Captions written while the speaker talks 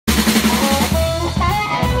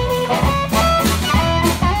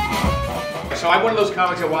I'm one of those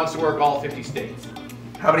comics that wants to work all 50 states.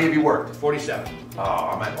 How many have you worked? 47. Oh,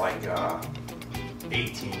 I'm at like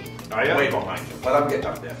 18. Are you? Way behind you, but I'm getting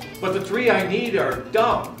up there. But the 3 I need are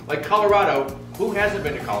dumb. Like Colorado, who hasn't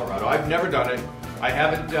been to Colorado? I've never done it. I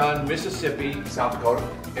haven't done Mississippi. South Dakota?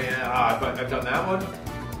 And I've done that one.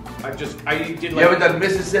 I did like... You haven't done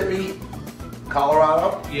Mississippi,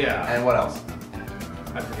 Colorado? Yeah. And what else?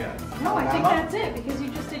 I forget. No, I think that's it, because you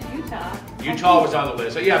just did Utah. Utah was on the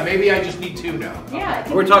list. So yeah, maybe I just need 2 now. Yeah.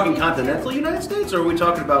 Are we talking continental United States, or are we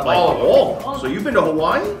talking about like all of them? all? So you've been to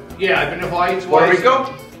Hawaii? Yeah, I've been to Hawaii twice. Puerto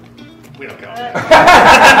Rico? We don't count.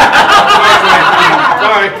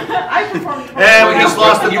 Sorry. I performed. And we just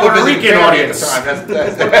lost the Puerto Rican audience.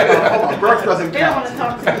 Birth doesn't They don't want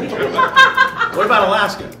count. to talk to me. What about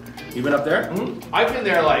Alaska? You been up there? I've been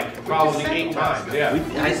there like probably 8 times. Yeah.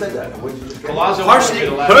 I said that. What did you just say? COLLAZO.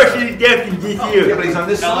 Partially deaf in this year. Yeah, but he's on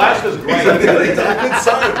this side. Alaska's great. He's on this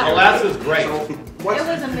side. Alaska's great. It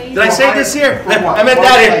was amazing. Did I say this here? What? I meant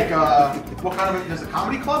that here. Like, what kind of, there's a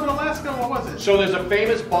comedy club in Alaska? What was it? So there's a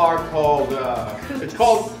famous bar called, it's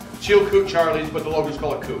called Chilkoot Charlie's, but the locals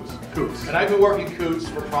call it Coots. Coots. And I've been working Coots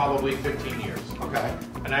for probably 15 years. Okay.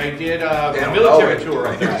 And I did a military tour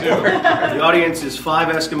right there too. The audience is 5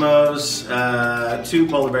 Eskimos, 2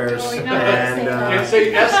 polar bears, Oh, no, and Can't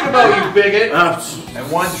say Eskimo, you bigot.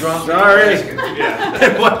 And 1 drunk. Sorry. Yeah.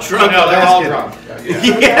 and 1 drunk. No, they're all Alaskan.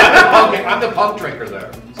 drunk. Yeah. I'm the punk drinker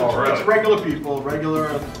there. So it's regular people,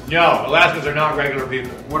 regular. No, Alaskans are not regular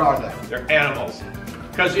people. What are they? They're animals.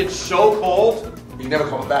 Because it's so cold. You never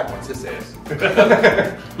come back once this is.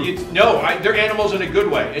 They're animals in a good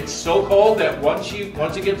way. It's so cold that once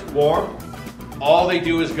it gets warm, all they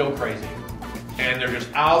do is go crazy, and they're just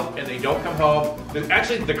out and they don't come home.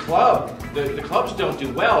 Actually, the clubs don't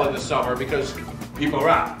do well in the summer because People are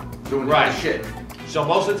out doing Right. shit. So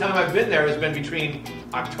most of the time I've been there has been between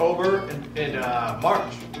October and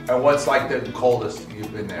March. And what's like the coldest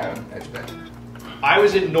you've been there? It's been. I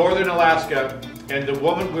was in northern Alaska, and the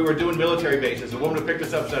woman, we were doing military bases, the woman who picked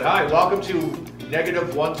us up said, "Hi, welcome to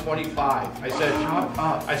 -125.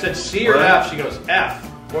 I said, C or F? She goes, F.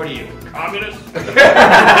 What are you, communist?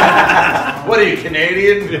 What are you,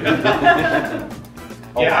 Canadian?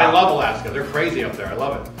 Yeah, I love Alaska. They're crazy up there. I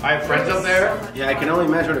love it. I have friends up there. Yeah, I can only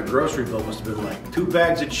imagine what a grocery bill must have been like. 2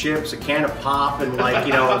 bags of chips, a can of pop, and like,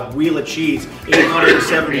 you know, a wheel of cheese.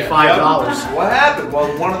 $875. What happened? Well,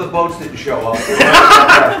 one of the boats didn't show up.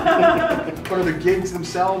 What are the gigs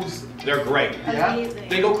themselves? They're great. Yeah. Amazing.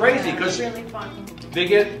 They go crazy because really fun. they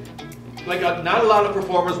get, like, not a lot of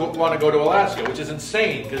performers want to go to Alaska, which is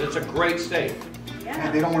insane because it's a great state.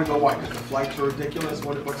 And they don't want to go white because the flights are ridiculous.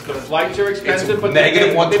 What's The flights are expensive, It's but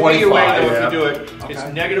negative they pay you away though 125. if you do it. Okay. It's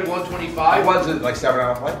 -125. Was it like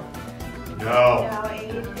 7-hour flight? No. No,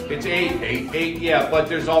 8. It's 8, yeah, but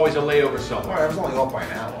there's always a layover somewhere. Well, I was only off by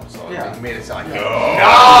an hour, so Yeah. you made it sound like, No!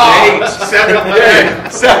 I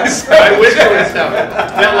wish it was 7.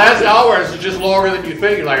 That last hour is just longer than you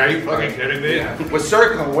think. You're like, are you fucking kidding me? We're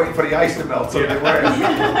circling, waiting for the ice to melt, so they were.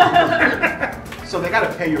 So they got to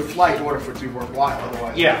pay your flight in order for it to be worthwhile.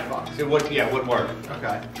 Otherwise, Yeah, $5. it wouldn't work.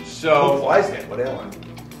 Okay. Who So, flies there? What airline?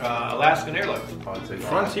 Alaskan Airlines.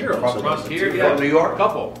 Frontier also. Frontier, From yeah. New York?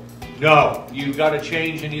 Couple. No, you got to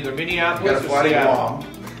change in either You Minneapolis gotta or fly to Seattle.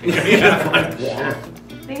 Guam.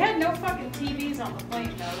 They had no fucking TVs on the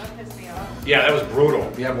plane, though. That pissed me off. Yeah, that was brutal.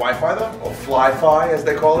 You have Wi-Fi though? Or Fly-Fi, as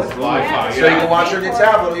they call it? Wi-Fi, So you yeah. can watch it on your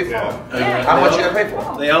tablet or your Yeah. phone. Yeah. How much you gotta pay for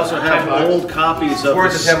it? They also have $10. old copies of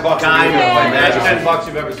Worth the the $10 Sky a year. Note That's magazine. $10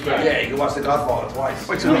 you've ever spent. Yeah, you can watch The Godfather twice.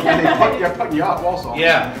 Wait, so they're putting you up also?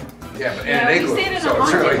 Yeah. Yeah, but Yeah, and we they stayed in a so it's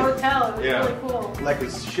haunted really hotel. It was Yeah. really cool. Like a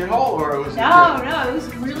shithole or it was? No, it was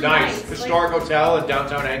really Nice. nice. Historic hotel in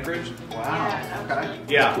downtown Anchorage. Wow. Yeah. Okay.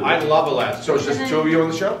 Yeah, I love Alaska. So it's just the 2 of you on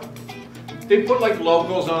the show? They put like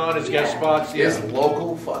locals on as guest Yeah. spots. Yeah. There's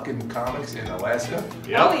local fucking comics in Alaska?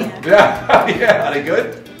 Yep. Oh, yeah. Yeah, yeah. Are they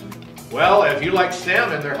good? Well, if you like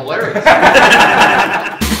salmon, they're hilarious.